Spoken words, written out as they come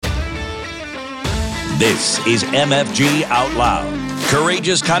This is MFG Out Loud.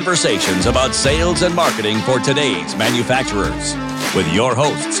 Courageous conversations about sales and marketing for today's manufacturers. With your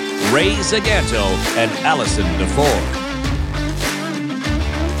hosts, Ray Zaganto and Allison DeFore.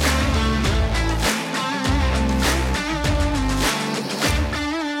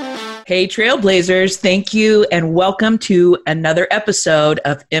 Hey, Trailblazers, thank you and welcome to another episode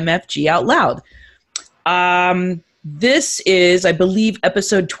of MFG Out Loud. This is, I believe,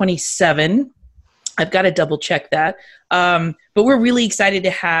 episode 27. I've got to double check that. But we're really excited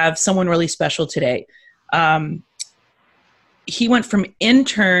to have someone really special today. He went from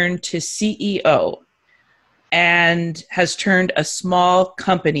intern to CEO and has turned a small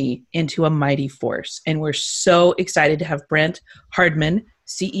company into a mighty force. And we're so excited to have Brent Hardman,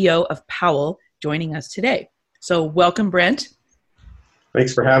 CEO of Powell, joining us today. So welcome, Brent.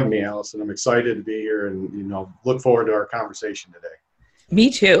 Thanks for having me, Allison. I'm excited to be here and, look forward to our conversation today. Me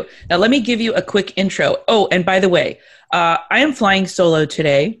too. Now, let me give you a quick intro. Oh, and by the way, I am flying solo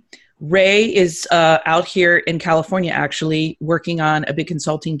today. Ray is out here in California, actually, working on a big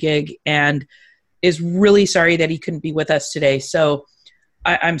consulting gig and is really sorry that he couldn't be with us today. So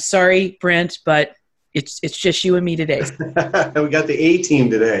I'm sorry, Brent, but it's just you and me today. We got the A-team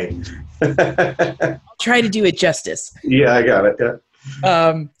today. I'll try to do it justice. Yeah, I got it.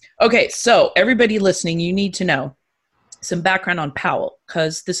 Yeah. Okay, so everybody listening, you need to know some background on Powell,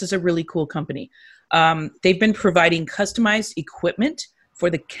 because this is a really cool company. They've been providing customized equipment for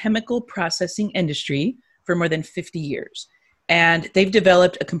the chemical processing industry for more than 50 years. And they've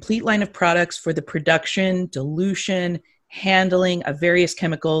developed a complete line of products for the production, dilution, handling of various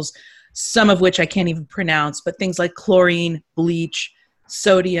chemicals, some of which I can't even pronounce, but things like chlorine, bleach,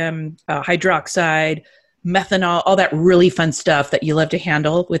 sodium, hydroxide, methanol, all that really fun stuff that you love to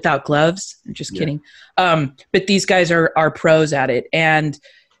handle without gloves. I'm just kidding. But these guys are pros at it. And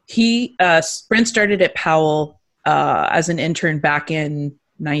Brent started at Powell as an intern back in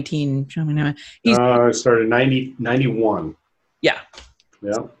I started 91. Yeah.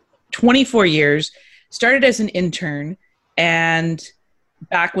 Yeah. 24 years, started as an intern, and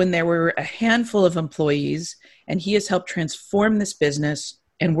back when there were a handful of employees, and he has helped transform this business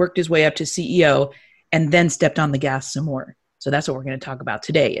and worked his way up to CEO and then stepped on the gas some more. So that's what we're going to talk about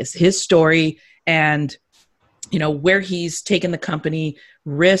today, is his story and, where he's taken the company,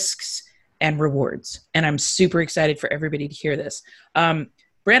 risks and rewards. And I'm super excited for everybody to hear this.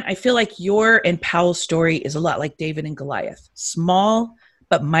 Brent, I feel like your and Powell's story is a lot like David and Goliath, small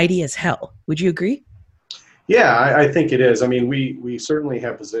but mighty as hell. Would you agree? Yeah, I think it is. I mean, we certainly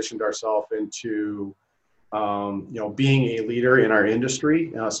have positioned ourselves into, being a leader in our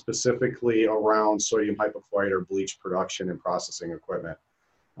industry, specifically around sodium hypochlorite or bleach production and processing equipment.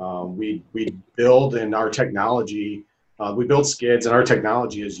 We build in our technology, we build skids, and our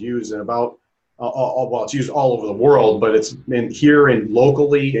technology is used in about, it's used all over the world, but it's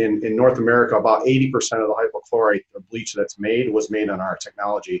locally in North America, about 80% of the hypochlorite bleach that's made was made on our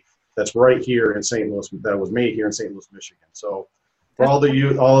technology. That's right here in St. Louis. That was made here in St. Louis, Michigan. So, for all of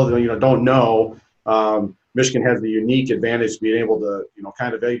you don't know, Michigan has the unique advantage of being able to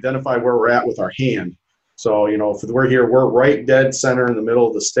kind of identify where we're at with our hand. So we're here, we're right dead center in the middle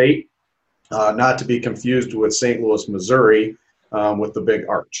of the state, not to be confused with St. Louis, Missouri, with the big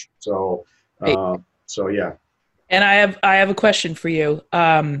arch. So yeah. And I have a question for you.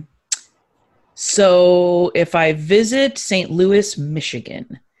 So if I visit St. Louis,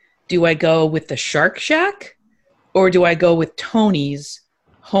 Michigan, do I go with the Shark Shack or do I go with Tony's,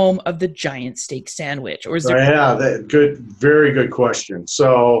 home of the giant steak sandwich? Or is there very good question.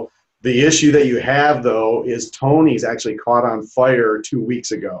 So the issue that you have though is Tony's actually caught on fire 2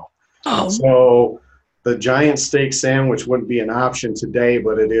 weeks ago. Oh. So the giant steak sandwich wouldn't be an option today,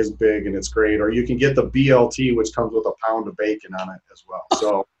 but it is big and it's great. Or you can get the BLT, which comes with a pound of bacon on it as well.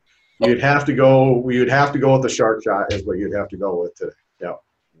 So you'd have to go with the Shark Shot is what you'd have to go with today. Yeah.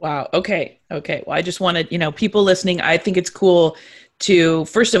 Wow. Okay. Well, I just wanted, people listening, I think it's cool to,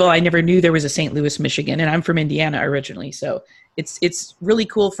 first of all, I never knew there was a St. Louis, Michigan, and I'm from Indiana originally. So it's really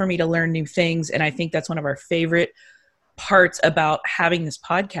cool for me to learn new things. And I think that's one of our favorite parts about having this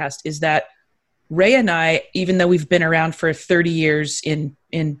podcast is that Ray and I, even though we've been around for 30 years in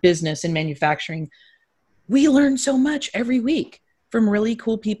business and manufacturing, we learn so much every week from really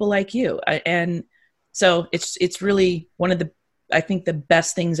cool people like you. And so it's really one of the, I think the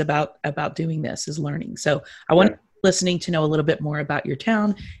best things about doing this is learning. So I want listening to know a little bit more about your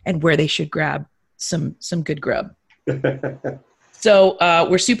town and where they should grab some good grub. So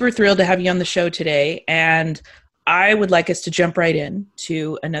we're super thrilled to have you on the show today. And I would like us to jump right in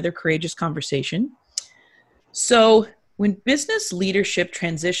to another courageous conversation. So When business leadership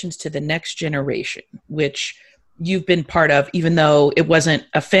transitions to the next generation, which you've been part of, even though it wasn't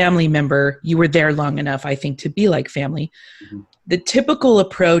a family member, you were there long enough, I think, to be like family. Mm-hmm. The typical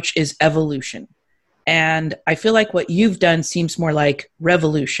approach is evolution. And I feel like what you've done seems more like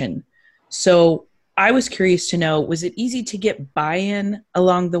revolution. So I was curious to know, was it easy to get buy-in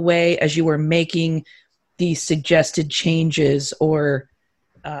along the way as you were making these suggested changes or,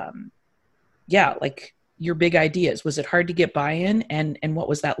 like your big ideas? Was it hard to get buy-in? And what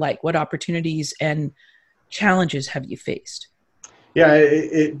was that like? What opportunities and challenges have you faced? Yeah,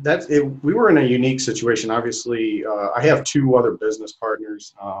 we were in a unique situation. Obviously, I have two other business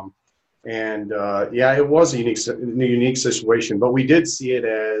partners. It was a unique situation, but we did see it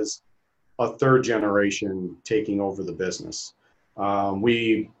as a third generation taking over the business.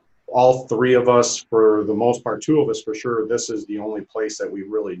 All three of us, for the most part, two of us for sure, this is the only place that we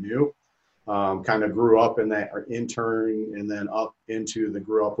really knew. Kind of grew up in that intern and then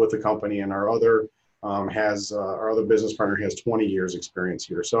grew up with the company, and our other business partner has 20 years experience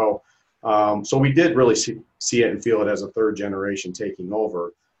here. So we did really see it and feel it as a third generation taking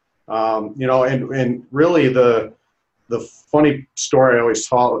over. And really the funny story I always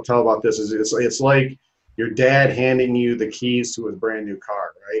tell about this is it's like your dad handing you the keys to his brand new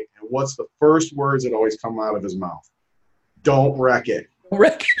car, right? And what's the first words that always come out of his mouth? Don't wreck it.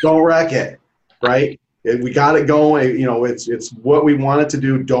 Don't wreck it, right? We got it going. It's what we wanted to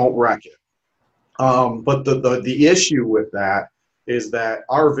do. Don't wreck it. But the issue with that is that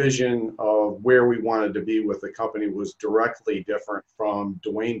our vision of where we wanted to be with the company was directly different from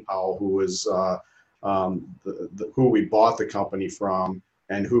Dwayne Powell, who was who we bought the company from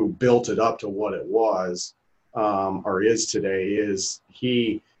and who built it up to what it was or is today.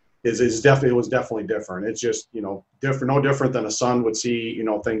 It was definitely different. It's just different, no different than a son would see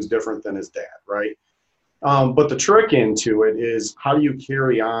things different than his dad, right? But the trick into it is, how do you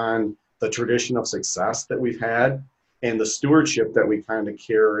carry on the tradition of success that we've had and the stewardship that we kind of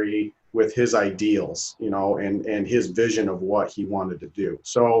carry with his ideals, and his vision of what he wanted to do.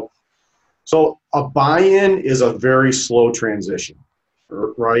 So a buy-in is a very slow transition,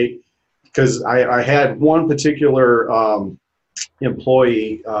 right? Because I had one particular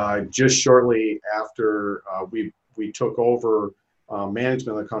employee just shortly after we took over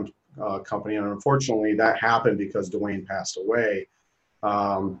management of the company, and unfortunately that happened because Dwayne passed away.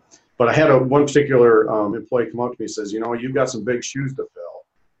 But I had one particular employee come up to me and says, you've got some big shoes to fill.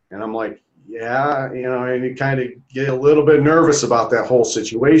 And I'm like, yeah, and you kind of get a little bit nervous about that whole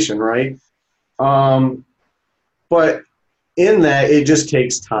situation, right? But in that, it just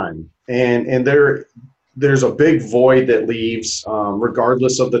takes time. And there's a big void that leaves,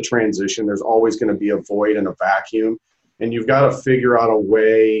 regardless of the transition. There's always going to be a void and a vacuum. And you've got to figure out a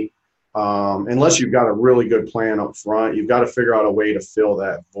way, unless you've got a really good plan up front, you've got to figure out a way to fill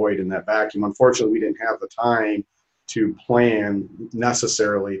that void and that vacuum. Unfortunately, we didn't have the time to plan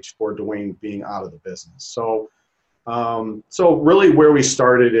necessarily for Dwayne being out of the business. So really where we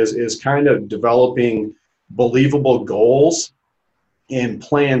started is kind of developing believable goals and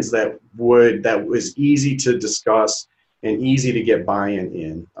plans that was easy to discuss and easy to get buy-in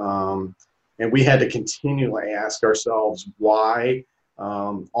in. And we had to continually ask ourselves why.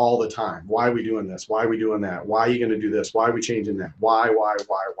 All the time. Why are we doing this? Why are we doing that? Why are you going to do this? Why are we changing that? Why?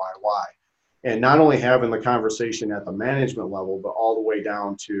 And not only having the conversation at the management level, but all the way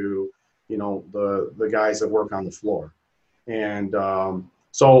down to, the guys that work on the floor. And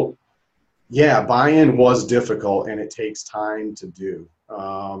buy-in was difficult, and it takes time to do.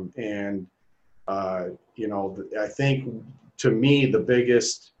 I think to me, the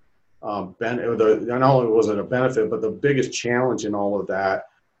biggest not only was it a benefit, but the biggest challenge in all of that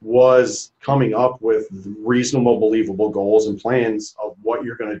was coming up with reasonable, believable goals and plans of what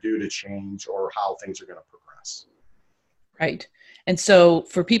you're going to do to change or how things are going to progress. Right. And so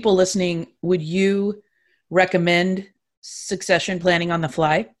for people listening, would you recommend succession planning on the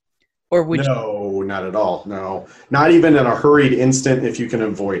fly? Or would No, not at all. No, not even in a hurried instant if you can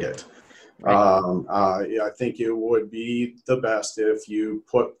avoid it. Right. I think it would be the best if you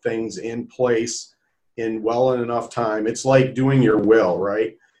put things in place in well enough time. It's like doing your will,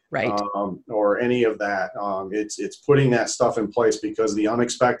 right? Right. Or any of that. It's putting that stuff in place because the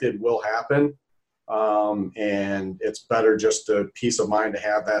unexpected will happen. And it's better just a peace of mind to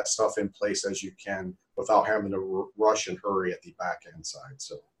have that stuff in place as you can without having to rush and hurry at the back end side.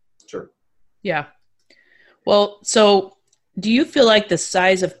 So, sure. Yeah. Well, so do you feel like the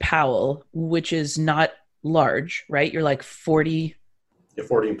size of Powell, which is not large, right? You're like 40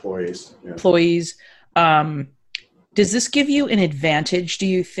 employees. Yeah. Employees. Does this give you an advantage, do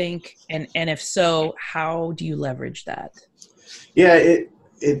you think? And if so, how do you leverage that? Yeah,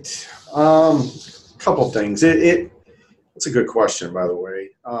 couple things. It's a good question, by the way.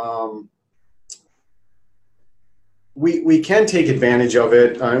 We can take advantage of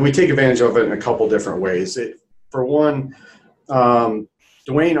it, and we take advantage of it in a couple different ways. For one,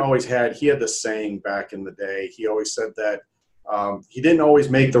 Dwayne he had this saying back in the day. He always said that he didn't always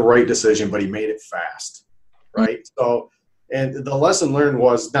make the right decision, but he made it fast, right? So, and the lesson learned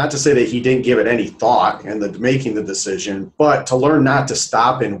was not to say that he didn't give it any thought in making the decision, but to learn not to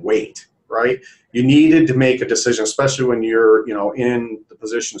stop and wait, right? You needed to make a decision, especially when you're, in the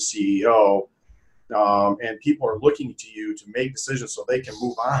position of CEO, and people are looking to you to make decisions so they can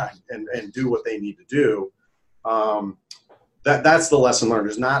move on and do what they need to do. That's the lesson learned,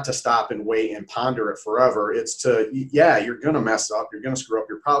 is not to stop and wait and ponder it forever. It's to, you're going to mess up. You're going to screw up.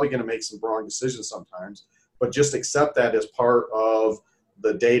 You're probably going to make some wrong decisions sometimes, but just accept that as part of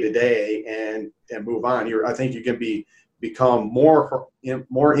the day-to-day and move on. I think you can become more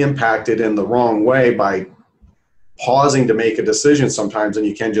impacted in the wrong way by pausing to make a decision sometimes, and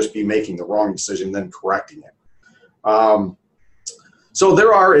you can just be making the wrong decision, then correcting it. So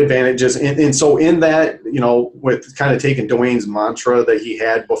there are advantages. And so in that, with kind of taking Dwayne's mantra that he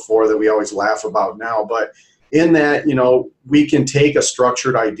had before that we always laugh about now, but in that, we can take a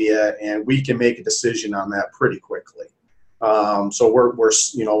structured idea and we can make a decision on that pretty quickly. So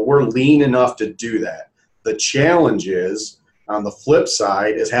we're lean enough to do that. The challenge is, on the flip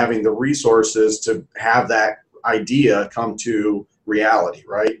side, is having the resources to have that idea come to reality,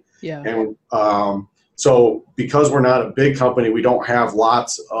 right? Yeah. And so because we're not a big company, we don't have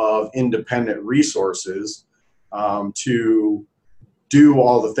lots of independent resources to do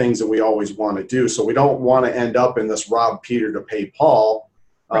all the things that we always want to do. So we don't want to end up in this rob Peter to pay Paul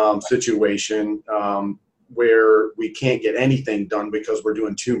situation where we can't get anything done because we're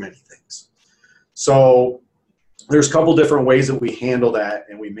doing too many things. So there's a couple different ways that we handle that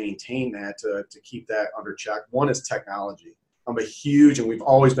and we maintain that to keep that under check. One is technology. We've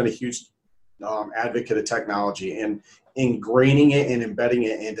always been a huge advocate of technology and ingraining it and embedding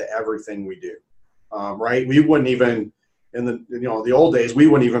it into everything we do. Right? We wouldn't even, in the old days, we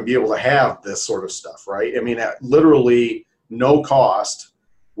wouldn't even be able to have this sort of stuff, right? I mean, at literally no cost,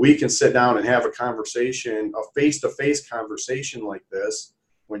 we can sit down and have a conversation, a face-to-face conversation like this,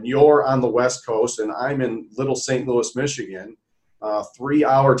 when you're on the West Coast and I'm in Little St. Louis, Michigan,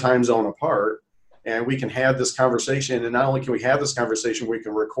 3-hour time zone apart, and we can have this conversation. And not only can we have this conversation, we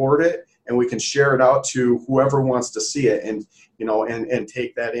can record it and we can share it out to whoever wants to see it, and and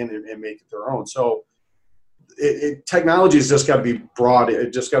take that in and make it their own. So technology has just got to be broad.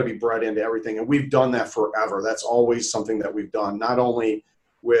 It just got to be bred into everything, and we've done that forever. That's always something that we've done, not only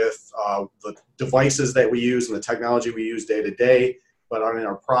with the devices that we use and the technology we use day to day, but in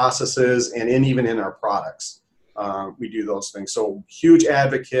our processes and even in our products. We do those things. So huge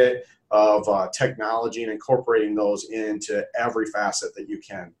advocate of technology and incorporating those into every facet that you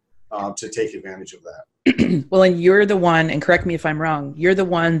can to take advantage of that. Well, and you're the one, and correct me if I'm wrong, you're the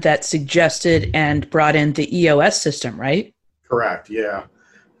one that suggested and brought in the EOS system, right? Correct, yeah.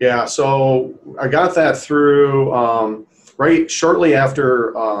 Yeah, so I got that through right shortly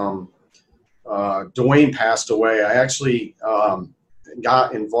after Dwayne passed away. I actually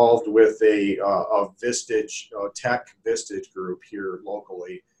got involved with a Vistage, tech Vistage group here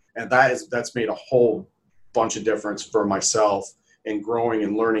locally, and that's made a whole bunch of difference for myself in growing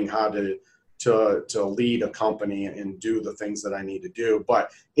and learning how to lead a company and do the things that I need to do.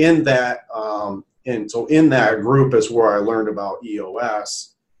 But in that in that group is where I learned about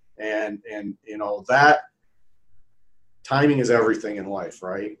EOS, and that timing is everything in life,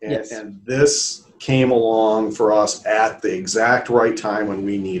 right? Yes. And this came along for us at the exact right time when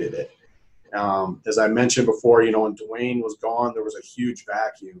we needed it. As I mentioned before, when Dwayne was gone, there was a huge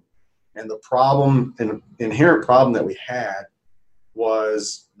vacuum. And an inherent problem that we had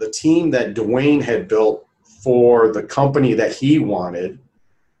was the team that Dwayne had built for the company that he wanted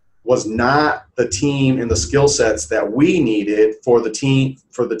was not the team and the skill sets that we needed for the team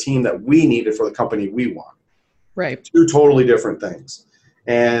that we needed for the company we want. Right. Two totally different things.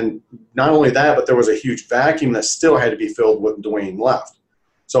 And not only that, but there was a huge vacuum that still had to be filled when Dwayne left.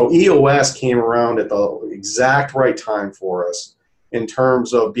 So EOS came around at the exact right time for us in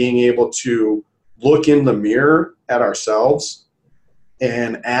terms of being able to look in the mirror at ourselves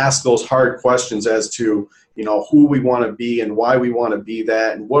and ask those hard questions as to, who we want to be and why we want to be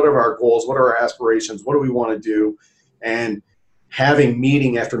that, and what are our goals, what are our aspirations, what do we want to do, and having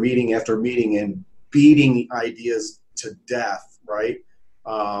meeting after meeting after meeting and beating ideas to death, right?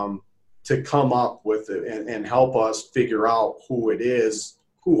 To to come up with it and help us figure out who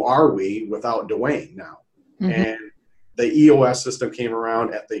are we without Dwayne now. Mm-hmm. And the EOS system came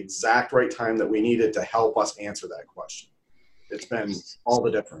around at the exact right time that we needed to help us answer that question. It's been all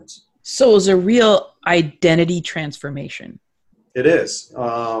the difference. So it was a real identity transformation. It is.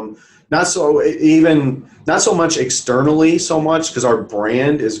 Not so much externally so much, because our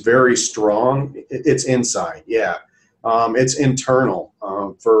brand is very strong. It's inside. Yeah. It's internal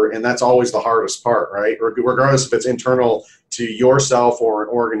and that's always the hardest part, right? Regardless if it's internal to yourself or an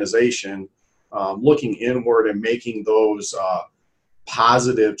organization, looking inward and making those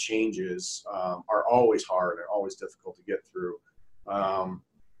positive changes are always hard and always difficult to get through.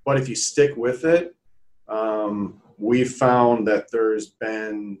 But if you stick with it, we've found that there's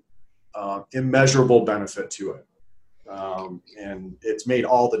been immeasurable benefit to it. And it's made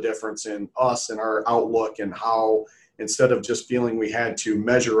all the difference in us and our outlook, and how, instead of just feeling we had to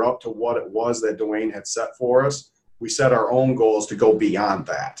measure up to what it was that Dwayne had set for us, we set our own goals to go beyond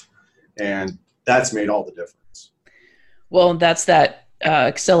that. And that's made all the difference. Well, that's that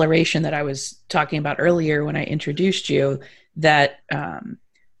acceleration that I was talking about earlier when I introduced you, that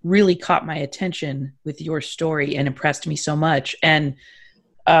really caught my attention with your story and impressed me so much. And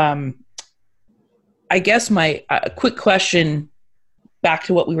I guess my quick question back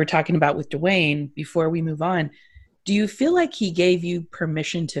to what we were talking about with Dwayne before we move on, do you feel like he gave you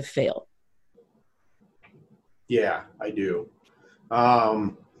permission to fail? Yeah, I do.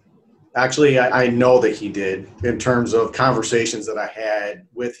 Actually, I know that he did, in terms of conversations that I had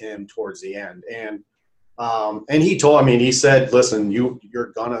with him towards the end. And he said, listen, you're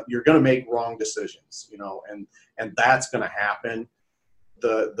gonna make wrong decisions, and that's gonna happen.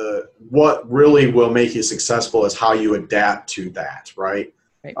 What really will make you successful is how you adapt to that, right?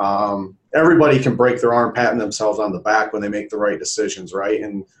 Everybody can break their arm patting themselves on the back when they make the right decisions, right?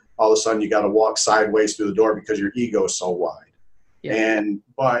 And all of a sudden you got to walk sideways through the door because your ego is so wide. Yeah.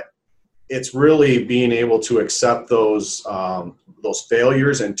 But it's really being able to accept those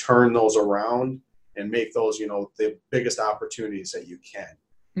failures and turn those around and make those, the biggest opportunities that you can.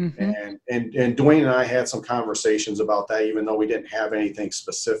 Mm-hmm. And Dwayne and I had some conversations about that, even though we didn't have anything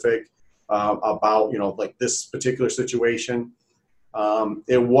specific about, like this particular situation.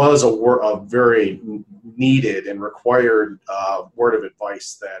 It was a very needed and required word of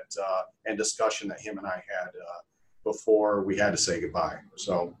advice and discussion that him and I had before we had to say goodbye.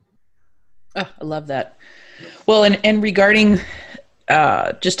 So, I love that. Well, and regarding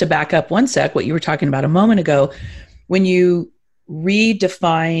just to back up one sec, what you were talking about a moment ago, when you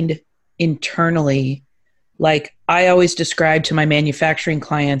redefined internally, like I always describe to my manufacturing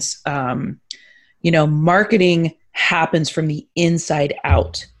clients, marketing happens from the inside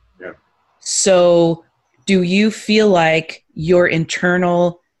out. Yeah. So do you feel like your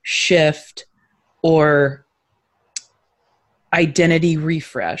internal shift or identity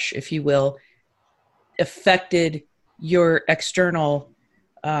refresh, if you will, affected your external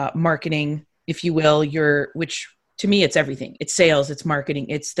marketing, if you will, which to me, it's everything. It's sales, it's marketing,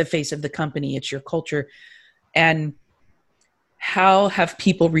 it's the face of the company, it's your culture. And how have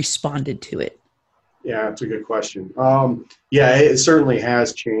people responded to it? Yeah, it's a good question. It certainly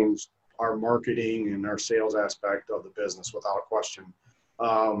has changed our marketing and our sales aspect of the business, without a question.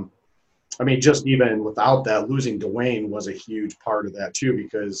 Just even without that, losing Dwayne was a huge part of that too,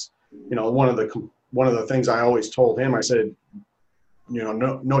 because, one of the things I always told him, I said,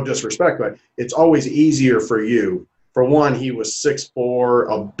 no disrespect, but it's always easier for you. For one, he was 6'4",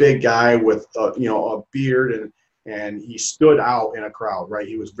 a big guy with a beard, and he stood out in a crowd, right?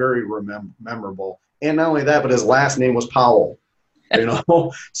 He was very memorable. And not only that, but his last name was Powell,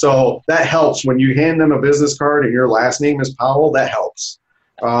 So that helps when you hand them a business card and your last name is Powell. That helps,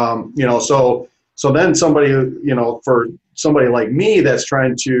 So then somebody, for somebody like me that's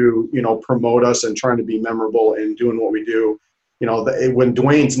trying to promote us and trying to be memorable and doing what we do, when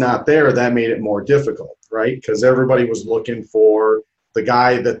Dwayne's not there, that made it more difficult, right? Because everybody was looking for the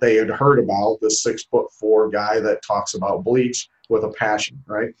guy that they had heard about, the 6'4" guy that talks about bleach with a passion,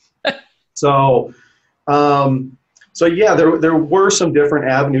 right? So there were some different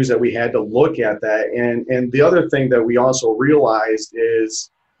avenues that we had to look at that. And the other thing that we also realized is,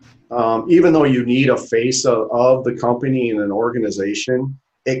 even though you need a face of the company and an organization,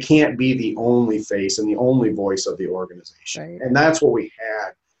 it can't be the only face and the only voice of the organization. Right. And that's what we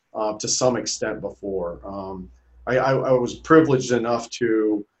had to some extent before. I was privileged enough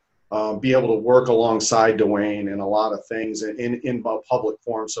to be able to work alongside Dwayne in a lot of things in public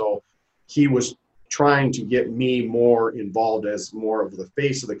forum. So he was trying to get me more involved as more of the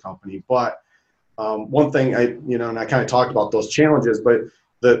face of the company. But one thing and I kind of talked about those challenges, but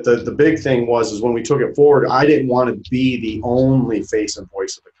the big thing is when we took it forward, I didn't want to be the only face and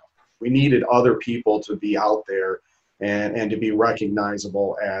voice of the company. We needed other people to be out there and to be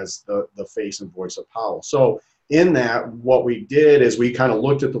recognizable as the face and voice of Powell. So in that, what we did is we kind of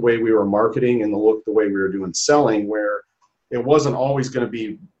looked at the way we were marketing and the way we were doing selling, where it wasn't always going to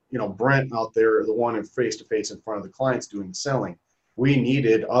be, Brent out there, the one in face-to-face in front of the clients doing the selling. We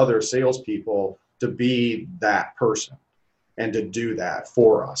needed other salespeople to be that person and to do that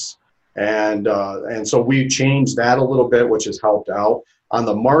for us. And so we changed that a little bit, which has helped out. On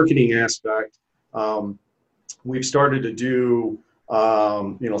the marketing aspect, we've started to do,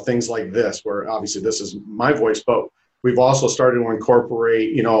 things like this, where obviously this is my voice, but we've also started to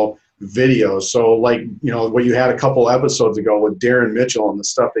incorporate, videos. So like, what you had a couple episodes ago with Darren Mitchell and the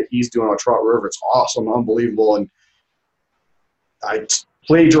stuff that he's doing on Trout River, it's awesome, unbelievable. And I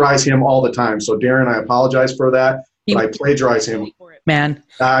plagiarize him all the time. So Darren, I apologize for that, but I plagiarize him. Man.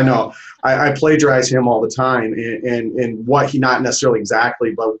 I know. I plagiarize him all the time in what he, not necessarily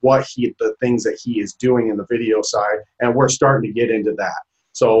exactly, but the things that he is doing in the video side. And we're starting to get into that.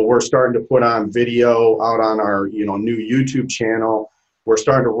 So we're starting to put on video out on our, new YouTube channel. We're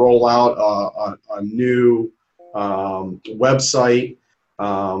starting to roll out a new website.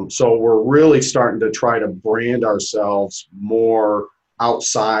 So we're really starting to try to brand ourselves more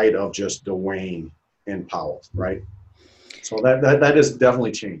outside of just Dwayne and Powell, right? So that has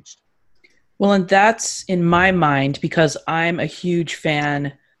definitely changed. Well, and that's in my mind because I'm a huge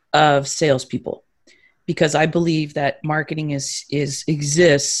fan of salespeople, because I believe that marketing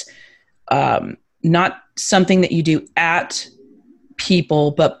exists, not something that you do at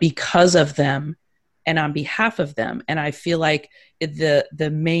people, but because of them and on behalf of them. And I feel like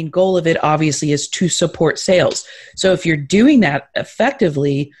the main goal of it obviously is to support sales. So if you're doing that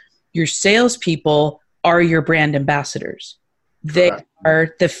effectively, your salespeople are your brand ambassadors. They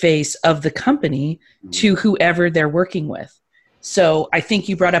are the face of the company to whoever they're working with. So I think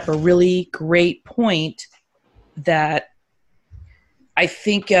you brought up a really great point that I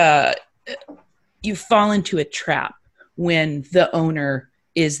think you fall into a trap when the owner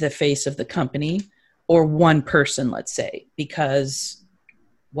is the face of the company, or one person, let's say, because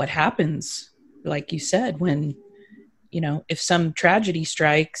what happens, like you said, when, if some tragedy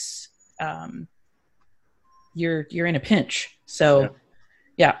strikes, you're in a pinch. So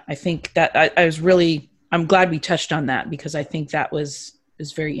yeah, I think that I'm glad we touched on that, because I think that is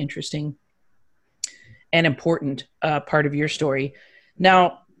very interesting and important part of your story.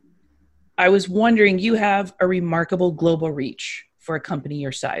 Now, I was wondering, you have a remarkable global reach for a company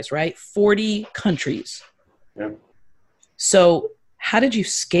your size, right? 40 countries. Yeah. So how did you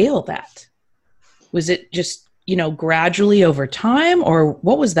scale that? Was it just, gradually over time, or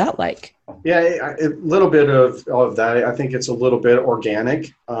what was that like? Yeah, a little bit of that. I think it's a little bit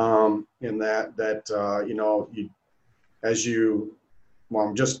organic in that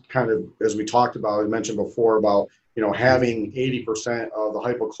just kind of, as we talked about, I mentioned before about, having 80% of the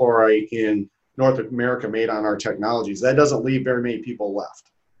hypochlorite in North America made on our technologies. That doesn't leave very many people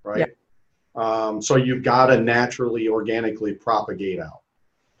left, right? Yeah. So you've got to naturally, organically propagate out.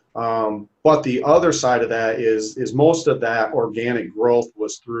 But the other side of that is most of that organic growth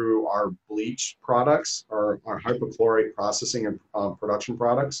was through our bleach products, our hypochlorite processing and production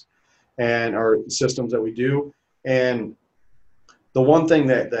products, and our systems that we do. And the one thing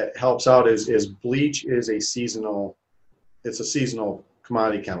that helps out is bleach is a seasonal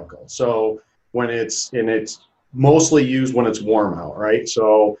commodity chemical. So when it's mostly used when it's warm out, right?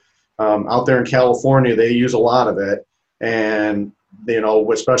 So out there in California, they use a lot of it, and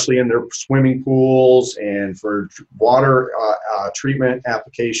especially in their swimming pools and for water treatment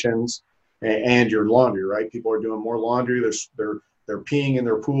applications and your laundry, right? People are doing more laundry. They're peeing in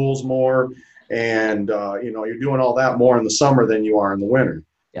their pools more, and you're doing all that more in the summer than you are in the winter.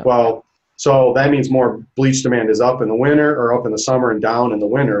 Yep. Well, so that means more bleach demand is up in the winter, or up in the summer and down in the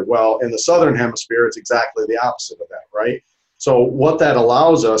winter. Well, in the southern hemisphere, it's exactly the opposite of that, right? So what that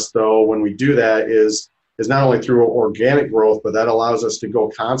allows us, though, when we do that is not only through organic growth, but that allows us to go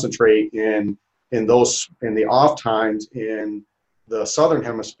concentrate in the off times in the southern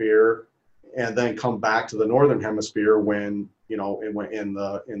hemisphere, and then come back to the northern hemisphere when in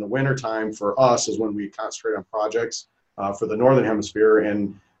the winter time for us is when we concentrate on projects for the northern hemisphere,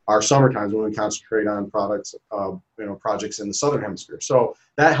 and our summer times when we concentrate on projects in the southern hemisphere. So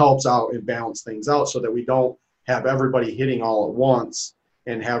that helps out and balance things out so that we don't have everybody hitting all at once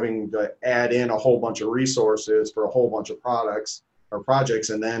and having to add in a whole bunch of resources for a whole bunch of products or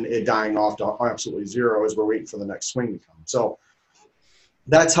projects, and then it dying off to absolutely zero as we're waiting for the next swing to come. So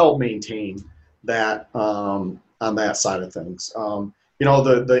that's helped maintain that on that side of things.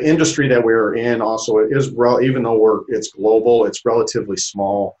 the industry that we're in also is, even though it's global, it's relatively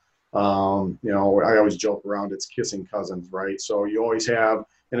small. I always joke around, it's kissing cousins, right? So you always have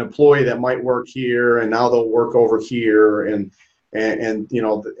an employee that might work here and now they'll work over here. And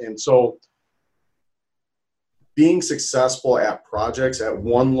so being successful at projects at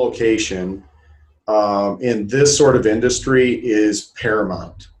one location in this sort of industry is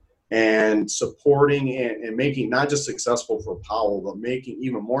paramount. And supporting and making not just successful for Powell, but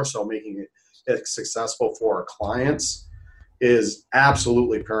even more so making it successful for our clients is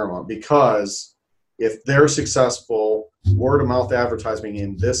absolutely paramount, because if they're successful, word of mouth advertising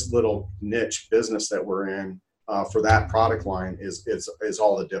in this little niche business that we're in for that product line is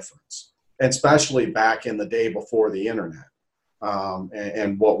all the difference, and especially back in the day before the internet,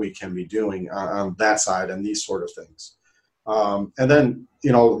 and what we can be doing on that side and these sort of things. And then,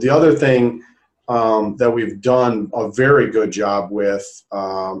 the other thing that we've done a very good job with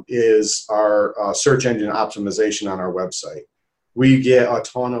is our search engine optimization on our website. We get a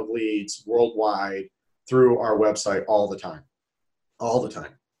ton of leads worldwide through our website all the time.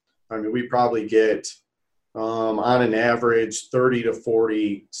 I mean, we probably get, on an average, 30 to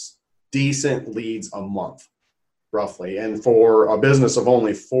 40 decent leads a month, roughly. And for a business of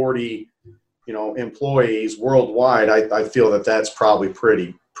only 40 employees worldwide, I feel that that's probably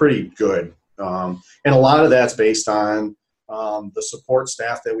pretty good. And a lot of that's based on the support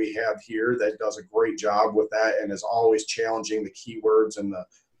staff that we have here that does a great job with that and is always challenging the keywords and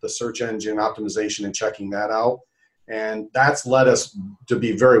the search engine optimization and checking that out. And that's led us to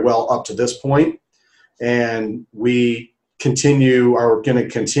be very well up to this point. And we are going to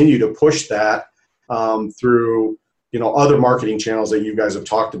continue to push that through other marketing channels that you guys have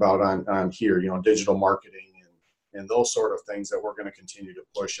talked about on here, digital marketing and those sort of things that we're going to continue to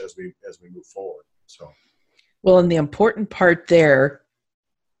push as we move forward. So, well, and the important part there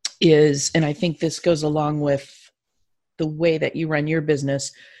is, and I think this goes along with the way that you run your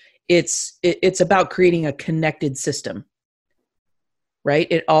business, it's about creating a connected system, right?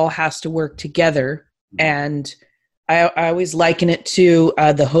 It all has to work together. And I always liken it to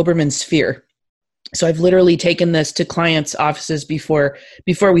the Hoberman sphere. So I've literally taken this to clients' offices before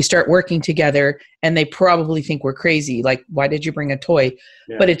we start working together, and they probably think we're crazy. Like, why did you bring a toy?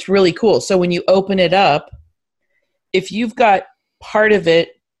 Yeah. But it's really cool. So when you open it up, if you've got part of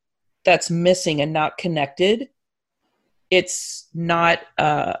it that's missing and not connected, it's not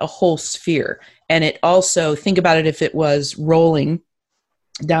a whole sphere. And it also, think about it, if it was rolling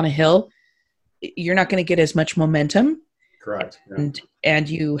down a hill, you're not going to get as much momentum. Correct. Yeah. And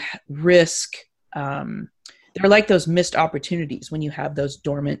you risk... they're like those missed opportunities when you have those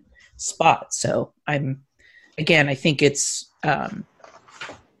dormant spots. So I think it's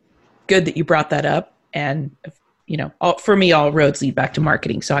good that you brought that up. And for me, all roads lead back to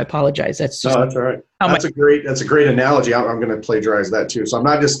marketing. So I apologize. That's all right. That's a great analogy. I'm going to plagiarize that too. So I'm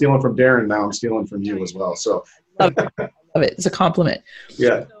not just stealing from Darren now. I'm stealing from you as well. So love it. It's a compliment.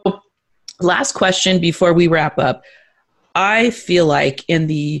 Yeah. So, last question before we wrap up. I feel like in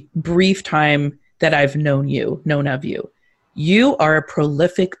the brief time that I've known of you, you are a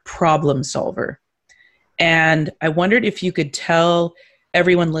prolific problem solver. And I wondered if you could tell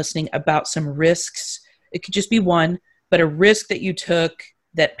everyone listening about some risks. It could just be one, but a risk that you took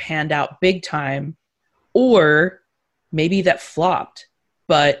that panned out big time, or maybe that flopped,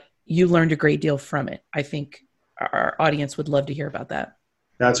 but you learned a great deal from it. I think our audience would love to hear about that.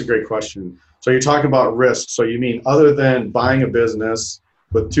 That's a great question. So you're talking about risk. So you mean other than buying a business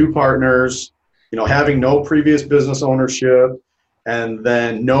with two partners, having no previous business ownership, and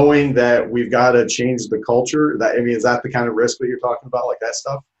then knowing that we've got to change the culture? Is that the kind of risk that you're talking about, like that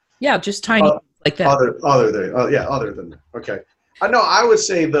stuff? Yeah, just tiny like that. Other than that. Okay. I would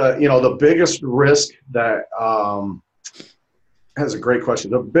say the biggest risk that that's a great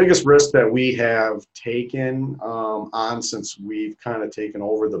question. The biggest risk that we have taken on since we've kind of taken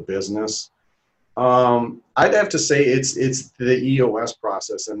over the business, I'd have to say it's the EOS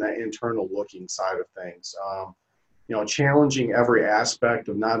process and that internal looking side of things. Challenging every aspect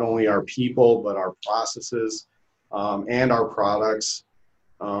of not only our people but our processes and our products.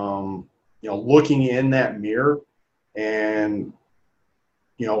 Looking in that mirror and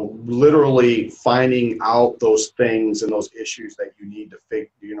literally finding out those things and those issues that you need to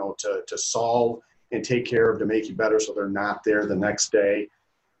to solve and take care of to make you better, so they're not there the next day.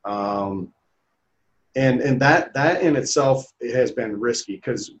 And that in itself, it has been risky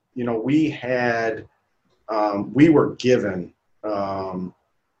because we were given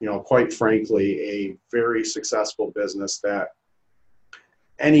quite frankly a very successful business that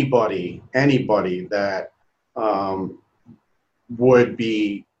anybody that would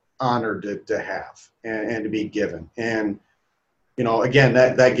be honored to have and to be given. And, you know, again,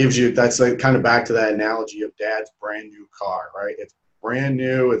 that gives you, that's like kind of back to that analogy of dad's brand new car, right? It's brand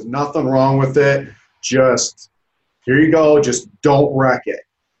new. It's nothing wrong with it. Just here you go. Just don't wreck it.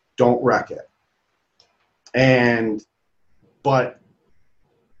 Don't wreck it. But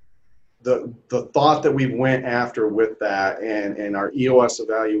the thought that we went after with that and our EOS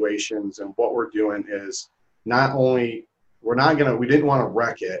evaluations and what we're doing is not only, we didn't want to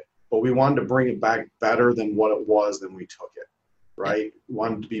wreck it, but we wanted to bring it back better than what it was when we took it, right? We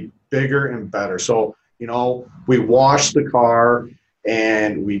wanted to be bigger and better. So, you know, we washed the car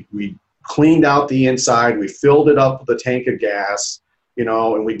and we cleaned out the inside. We filled it up with a tank of gas, you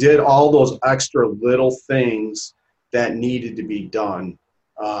know, and we did all those extra little things that needed to be done.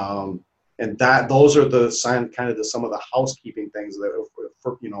 And those are some of the housekeeping things that,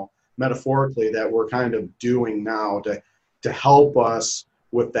 you know, metaphorically, that we're kind of doing now to help us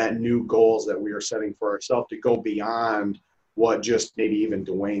with that new goals that we are setting for ourselves to go beyond what just maybe even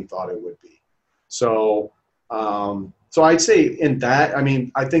Dwayne thought it would be. So, so I'd say in that, I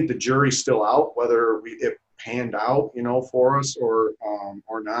mean, I think the jury's still out whether it panned out, you know, for us or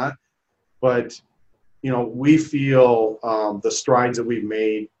not. But, you know, we feel the strides that we've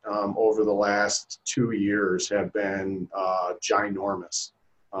made over the last 2 years have been ginormous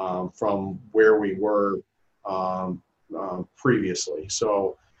from where we were previously.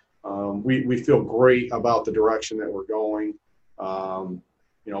 So we feel great about the direction that we're going.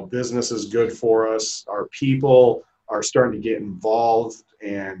 You know, business is good for us. Our people are starting to get involved,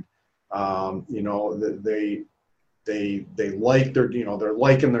 and you know, they like their, you know, they're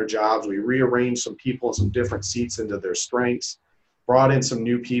liking their jobs. We rearranged some people in some different seats into their strengths, brought in some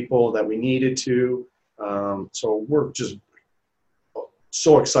new people that we needed to. So we're just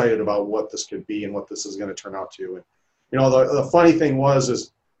so excited about what this could be and what this is going to turn out to. And, you know, the funny thing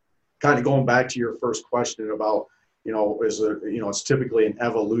is kind of going back to your first question about, you know, is there, you know, it's typically an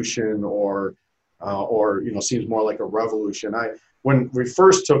evolution or, you know, seems more like a revolution. When we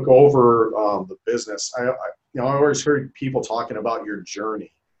first took over the business, I always heard people talking about your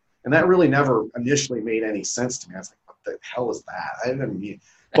journey, and that really never initially made any sense to me. I was like, what the hell is that? I didn't mean,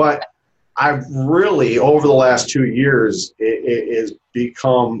 but I've really, over the last 2 years, it has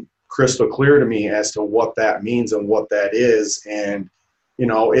become crystal clear to me as to what that means and what that is. And, you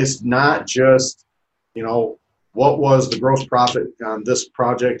know, it's not just, you know, what was the gross profit on this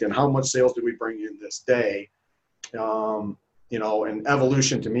project and how much sales did we bring in this day? You know, and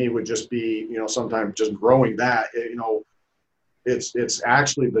evolution to me would just be, you know, sometimes just growing that, you know, it's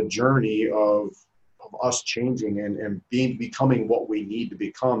actually the journey of us changing and becoming what we need to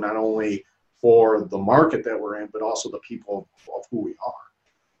become, not only for the market that we're in, but also the people of who we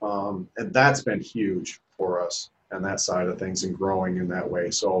are. And that's been huge for us and that side of things and growing in that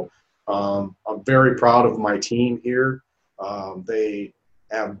way. So I'm very proud of my team here. They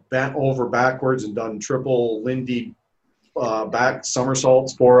have bent over backwards and done triple Lindy back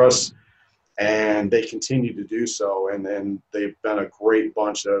somersaults for us, and they continue to do so. And then they've been a great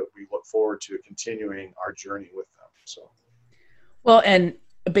bunch that we look forward to continuing our journey with them. So, well, and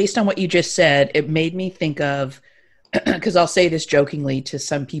based on what you just said, it made me think of, because I'll say this jokingly to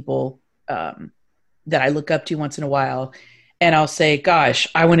some people that I look up to once in a while, and I'll say, gosh,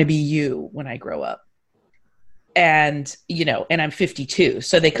 I want to be you when I grow up. And, you know, and I'm 52.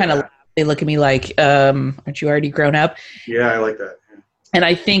 So they kind of, they look at me like, aren't you already grown up? Yeah, I like that. Yeah. And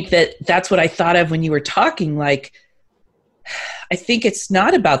I think that that's what I thought of when you were talking. Like, I think it's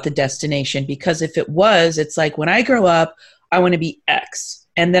not about the destination, because if it was, it's like, when I grow up, I want to be X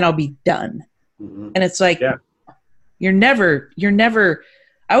and then I'll be done. Mm-hmm. And it's like, you're never,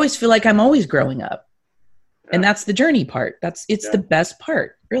 I always feel like I'm always growing up. Yeah. And that's the journey part. It's the best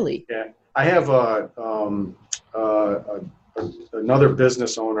part, really. Yeah. I have another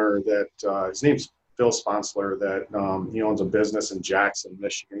business owner that his name's Phil Sponsler, that he owns a business in Jackson,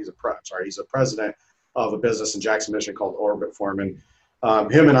 Michigan. He's a president of a business in Jackson, Michigan called Orbit Foreman.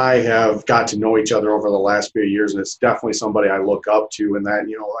 Him and I have got to know each other over the last few years, and it's definitely somebody I look up to. And that,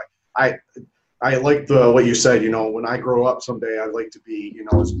 you know, I like what you said. You know, when I grow up someday, I'd like to be, you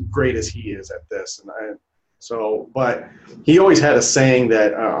know, as great as he is at this. But he always had a saying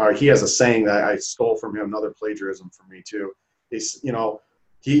that, he has a saying that I stole from him, another plagiarism from me too. He's, you know,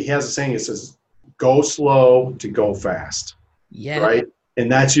 he has a saying. It says, "Go slow to go fast." Yeah. Right.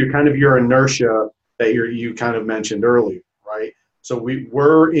 And that's your inertia that you kind of mentioned earlier, right? So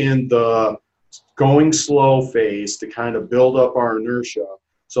we're in the going slow phase to kind of build up our inertia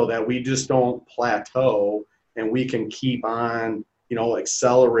so that we just don't plateau and we can keep on, you know,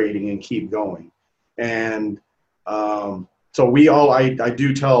 accelerating and keep going. And so I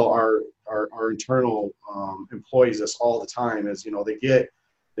do tell our internal employees this all the time is, they get,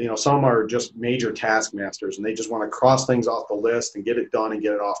 some are just major taskmasters and they just want to cross things off the list and get it done and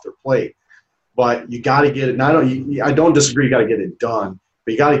get it off their plate. But you got to get it, I don't disagree, you got to get it done,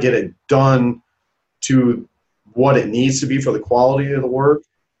 but you got to get it done to what it needs to be for the quality of the work,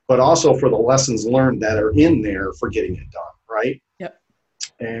 but also for the lessons learned that are in there for getting it done, right? Yep.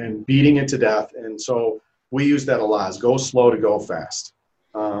 And beating it to death. And so we use that a lot, is go slow to go fast.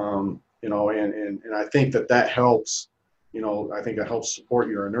 And I think that helps, I think it helps support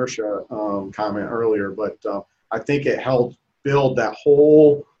your inertia comment earlier, but I think it helps build the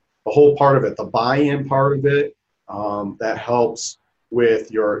whole part of it, the buy-in part of it, that helps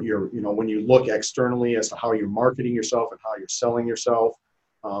with your, when you look externally as to how you're marketing yourself and how you're selling yourself,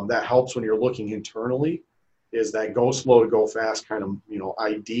 that helps when you're looking internally, is that go slow to go fast kind of,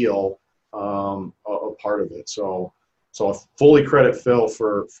 ideal a part of it. So I fully credit Phil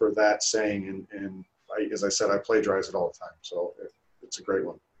for that saying, and as I said, I plagiarize it all the time. So it's a great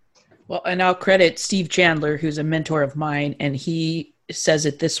one. Well, and I'll credit Steve Chandler, who's a mentor of mine, and he says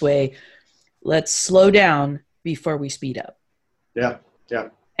it this way: let's slow down before we speed up. Yeah.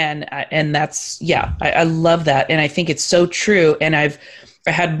 And that's, I love that. And I think it's so true. And I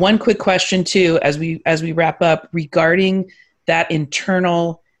had one quick question too, as we wrap up, regarding that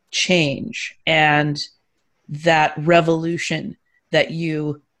internal change and that revolution that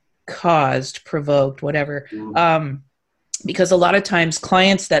you caused, provoked, whatever. Because a lot of times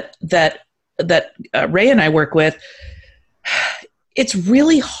clients that Ray and I work with, it's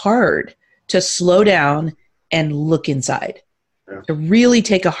really hard to slow down and look inside, to really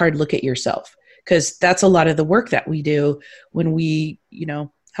take a hard look at yourself. Because that's a lot of the work that we do when we,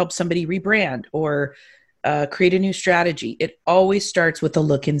 help somebody rebrand or create a new strategy. It always starts with a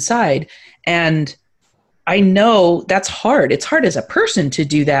look inside. And I know that's hard. It's hard as a person to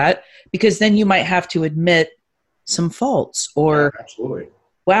do that, because then you might have to admit some faults or, absolutely,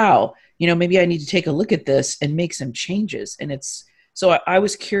 wow, maybe I need to take a look at this and make some changes. And so I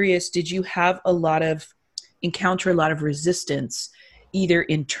was curious, did you encounter a lot of resistance, either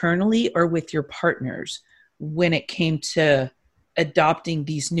internally or with your partners, when it came to adopting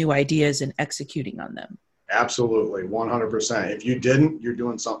these new ideas and executing on them? Absolutely, 100%. If you didn't, you're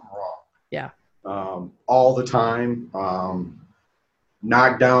doing something wrong. Yeah. All the time,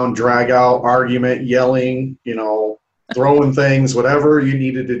 knock down, drag out, argument, yelling, throwing things, whatever you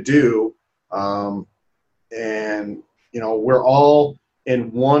needed to do. We're all,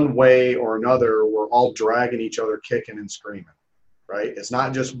 in one way or another, we're all dragging each other, kicking and screaming, right? It's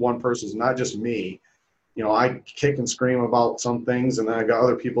not just one person. It's not just me. I kick and scream about some things, and then I got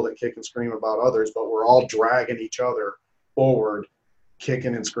other people that kick and scream about others, but we're all dragging each other forward,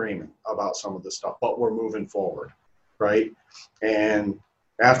 kicking and screaming about some of the stuff, but we're moving forward, right? And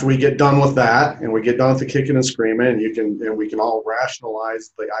after we get done with that, and we get done with the kicking and screaming, and we can all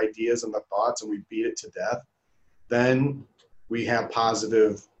rationalize the ideas and the thoughts, and we beat it to death, then we have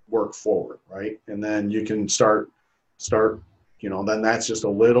positive work forward, right? And then you can start, then that's just a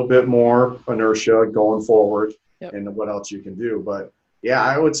little bit more inertia going forward. Yep. And what else you can do. But yeah,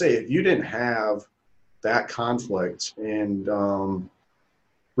 I would say if you didn't have that conflict and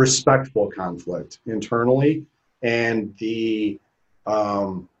respectful conflict internally, and the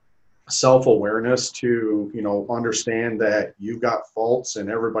self-awareness to, understand that you've got faults and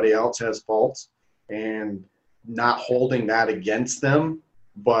everybody else has faults, and not holding that against them,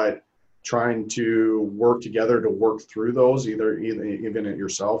 but trying to work together to work through those, either even at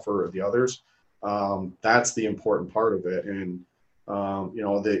yourself or the others. That's the important part of it. And,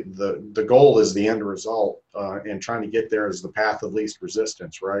 the goal is the end result, and trying to get there is the path of least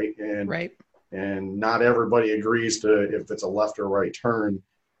resistance. Right. And not everybody agrees to if it's a left or right turn,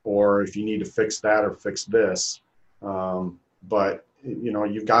 or if you need to fix that or fix this. But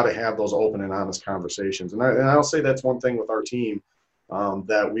you've got to have those open and honest conversations. And I'll say that's one thing with our team,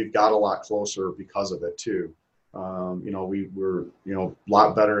 that we've got a lot closer because of it too. We're a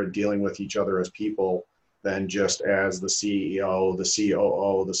lot better at dealing with each other as people than just as the CEO, the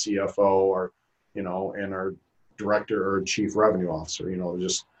COO, the CFO, or, and our director or chief revenue officer,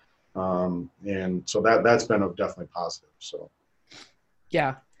 and so that's been definitely positive. So.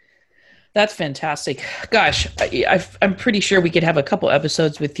 Yeah. That's fantastic. Gosh, I'm pretty sure we could have a couple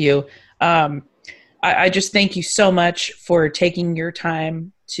episodes with you. I just thank you so much for taking your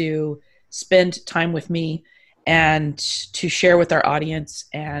time to spend time with me and to share with our audience,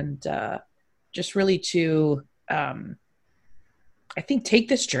 and just really to, I think, take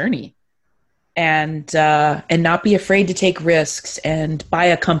this journey and not be afraid to take risks and buy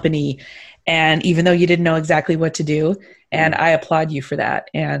a company And even though you didn't know exactly what to do, and I applaud you for that.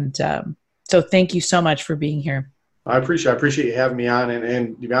 And so thank you so much for being here. I appreciate you having me on.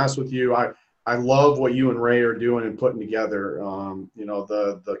 And to be honest with you, I love what you and Ray are doing and putting together.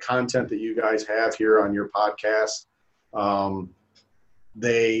 The content that you guys have here on your podcast,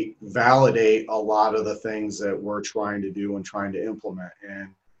 they validate a lot of the things that we're trying to do and trying to implement.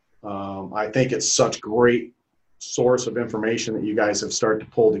 And I think it's such great source of information that you guys have started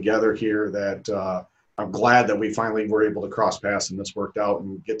to pull together here that I'm glad that we finally were able to cross paths and this worked out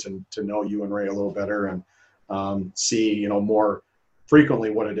and get to know you and Ray a little better and see, more frequently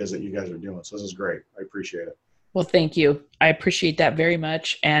what it is that you guys are doing. So this is great. I appreciate it. Well, thank you. I appreciate that very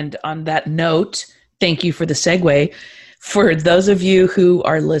much. And on that note, thank you for the segue. For those of you who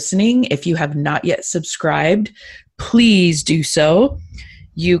are listening, if you have not yet subscribed, please do so.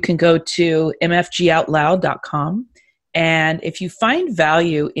 You can go to mfgoutloud.com. And if you find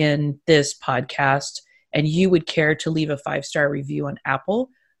value in this podcast and you would care to leave a 5-star review on Apple,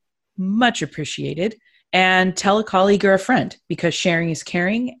 much appreciated. And tell a colleague or a friend, because sharing is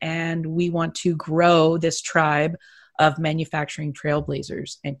caring, and we want to grow this tribe of manufacturing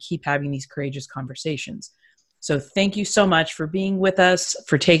trailblazers and keep having these courageous conversations. So thank you so much for being with us,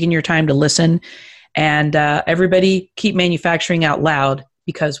 for taking your time to listen. And everybody, keep manufacturing out loud,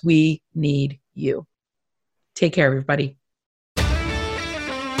 because we need you. Take care, everybody.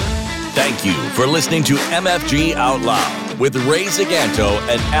 Thank you for listening to MFG Out Loud with Ray Zaganto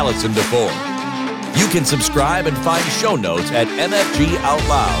and Allison DeFore. You can subscribe and find show notes at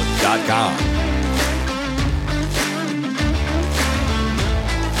mfgoutloud.com.